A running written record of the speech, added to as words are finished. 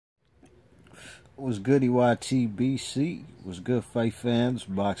Was good, EYTBC? Was good, fight fans,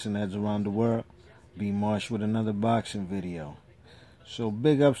 boxing heads around the world? B Marsh with another boxing video. So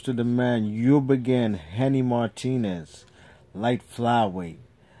big ups to the man Yurberjen Martinez, light flyweight.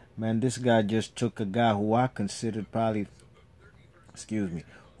 Man, this guy just took a guy who I considered the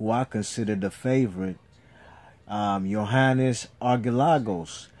favorite, Joahnys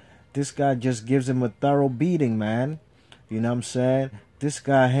Argilagos. This guy just gives him a thorough beating, man. You know what I'm saying? This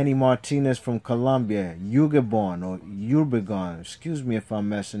guy, Martinez from Colombia, Yurberjen, excuse me if I'm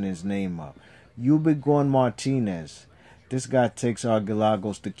messing his name up. Yurberjen Martinez. This guy takes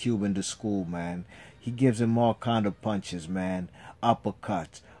Argilagos, the Cuban, to school, man. He gives him all kind of punches, man.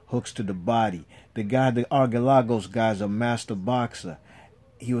 Uppercuts, hooks to the body. The Argilagos guy's a master boxer.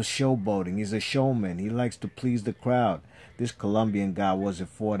 He was showboating. He's a showman. He likes to please the crowd. This Colombian guy wasn't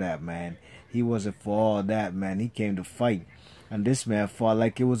for that, man. He wasn't for all that, man. He came to fight. And this man fought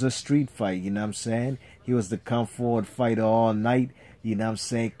like it was a street fight, you know what I'm saying? He was the come forward fighter all night, you know what I'm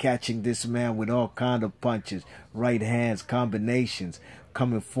saying? Catching this man with all kind of punches, right hands, combinations,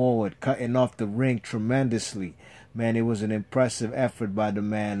 coming forward, cutting off the ring tremendously. Man, it was an impressive effort by the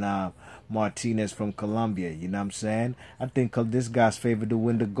man Martinez from Colombia, you know what I'm saying? I think this guy's favored to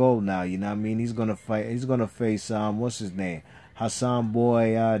win the gold now, you know what I mean? He's gonna face what's his name? Hassan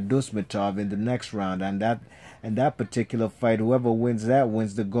Boy Dusmatov in the next round, and that particular fight, whoever wins that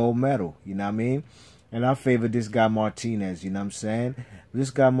wins the gold medal, you know what I mean? And I favor this guy Martinez, you know what I'm saying? This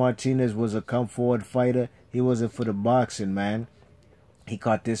guy Martinez was a come forward fighter. He wasn't for the boxing, man. He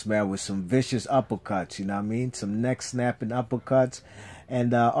caught this man with some vicious uppercuts, you know what I mean? Some neck snapping uppercuts.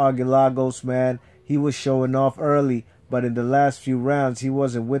 And Argilagos, man, he was showing off early, but in the last few rounds, he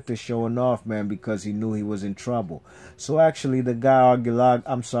wasn't with the showing off, man, because he knew he was in trouble. So actually, the guy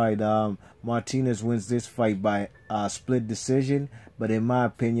Martinez wins this fight by split decision. But in my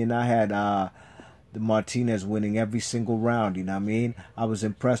opinion, I had the Martinez winning every single round, you know what I mean? I was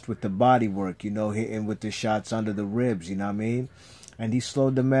impressed with the body work, you know, hitting with the shots under the ribs, you know what I mean? And he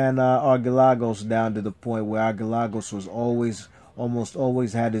slowed the man Argilagos down to the point where Argilagos was almost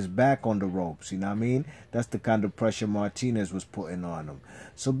always had his back on the ropes, you know what I mean? That's the kind of pressure Martinez was putting on him.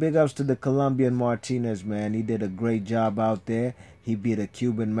 So big ups to the Colombian Martinez, man. He did a great job out there. He beat a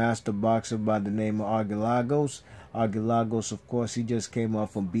Cuban master boxer by the name of Argilagos. Argilagos, of course, he just came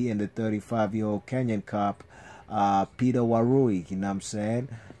off from beating the 35-year-old Kenyan cop, Peter Warui, you know what I'm saying?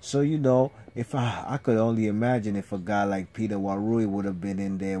 So, you know, if I could only imagine if a guy like Peter Warui would have been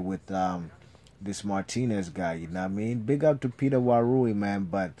in there with this Martinez guy, you know what I mean? Big up to Peter Warui, man.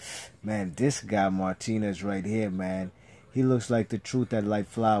 But, man, this guy Martinez right here, man, he looks like the truth at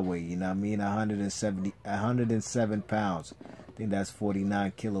light flyweight, you know what I mean? 107 pounds. I think that's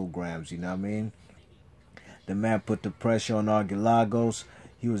 49 kilograms, you know what I mean? The man put the pressure on Argilagos.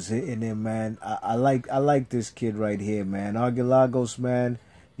 He was hitting him, man. I like this kid right here, man. Argilagos, man.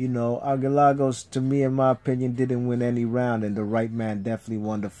 You know, Argilagos, to me, in my opinion, didn't win any round, and the right man definitely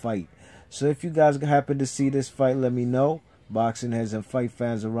won the fight. So if you guys happen to see this fight, let me know. Boxing heads and fight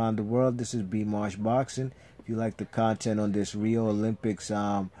fans around the world, this is B Marsh Boxing. If you like the content on this Rio Olympics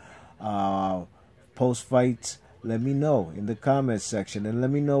post fights, let me know in the comments section, and let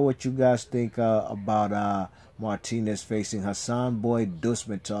me know what you guys think about Martinez facing Hassan Boy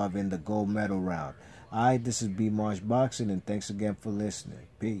Dusmatov in the gold medal round. Alright, this is B Marsh Boxing, and thanks again for listening.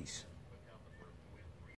 Peace.